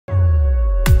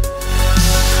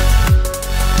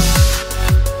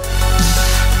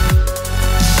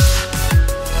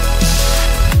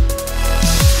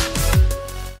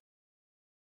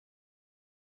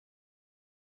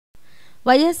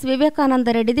YS Vivekananda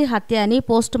రెడ్డిది హత్య అని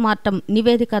పోస్టుమార్టం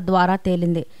నివేదిక ద్వారా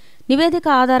తేలింది. నివేదిక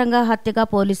ఆధారంగా హత్యగా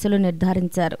పోలీసులు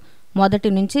నిర్ధారించారు. మొదటి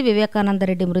నుంచి వివేకానంద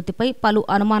రెడ్డి మృతిపై పలు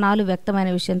అనుమానాలు వ్యక్తమైన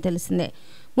విషయం తెలిసిందే.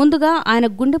 ముందుగా ఆయన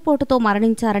గుండెపోటుతో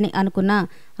మరణించారని అనుకున్న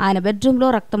ఆయన బెడ్రూమ్లో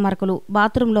రక్తం మరకలు,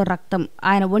 బాత్రూంలో రక్తం,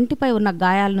 ఆయన ఒంటిపై ఉన్న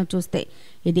గాయాలను చూస్తే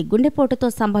ఇది గుండెపోటుతో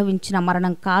సంభవించిన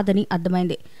మరణం కాదని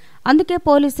అర్థమైంది. అందుకే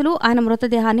పోలీసులు ఆయన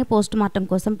మృతదేహాన్ని పోస్టుమార్టం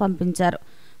కోసం పంపించారు.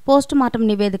 పోస్టుమార్టం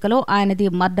నివేదికలో ఆయనది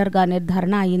మర్డర్గా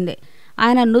నిర్ధారణ అయింది.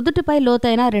 ఆయన నుదుటిపై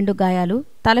లోతైన 2 గాయాలు,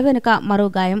 తల వెనుక మరో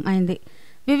గాయం అయింది.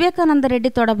 వివేకానందరెడ్డి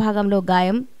తొడ భాగంలో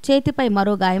గాయం, చేతిపై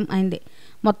మరో గాయం అయింది.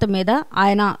 మొత్తం మీద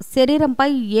ఆయన శరీరంపై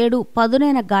 7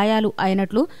 పదునైన గాయాలు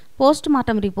అయినట్లు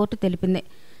పోస్టుమార్టం రిపోర్టు తెలిపింది.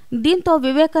 దీంతో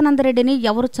వివేకానందరెడ్డిని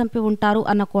ఎవరు చంపి ఉంటారు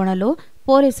అన్న కోణంలో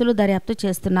పోలీసులు దర్యాప్తు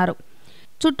చేస్తున్నారు.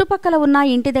 చుట్టుపక్కల ఉన్న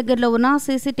ఇంటి దగ్గరలో ఉన్న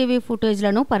CCTV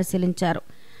ఫుటేజ్లను పరిశీలించారు.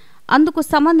 అందుకు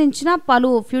సంబంధించిన పలు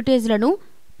ఫుటేజ్లను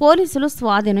పోలీసులు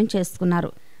స్వాధీనం చేసుకున్నారు.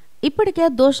 ఇప్పటికే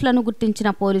దోషులను గుర్తించిన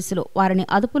పోలీసులు వారిని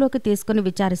అదుపులోకి తీసుకుని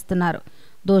విచారిస్తున్నారు.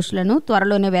 దోషులను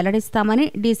త్వరలోనే వెల్లడిస్తామని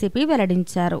డీసీపీ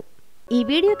వెల్లడించారు. ఈ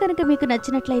వీడియో కనుక మీకు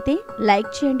నచ్చినట్లయితే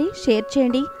లైక్ చేయండి, షేర్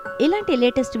చేయండి. ఇలాంటి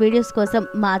లేటెస్ట్ వీడియోస్ కోసం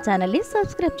మా ఛానల్ని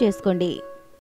సబ్స్క్రైబ్ చేసుకోండి.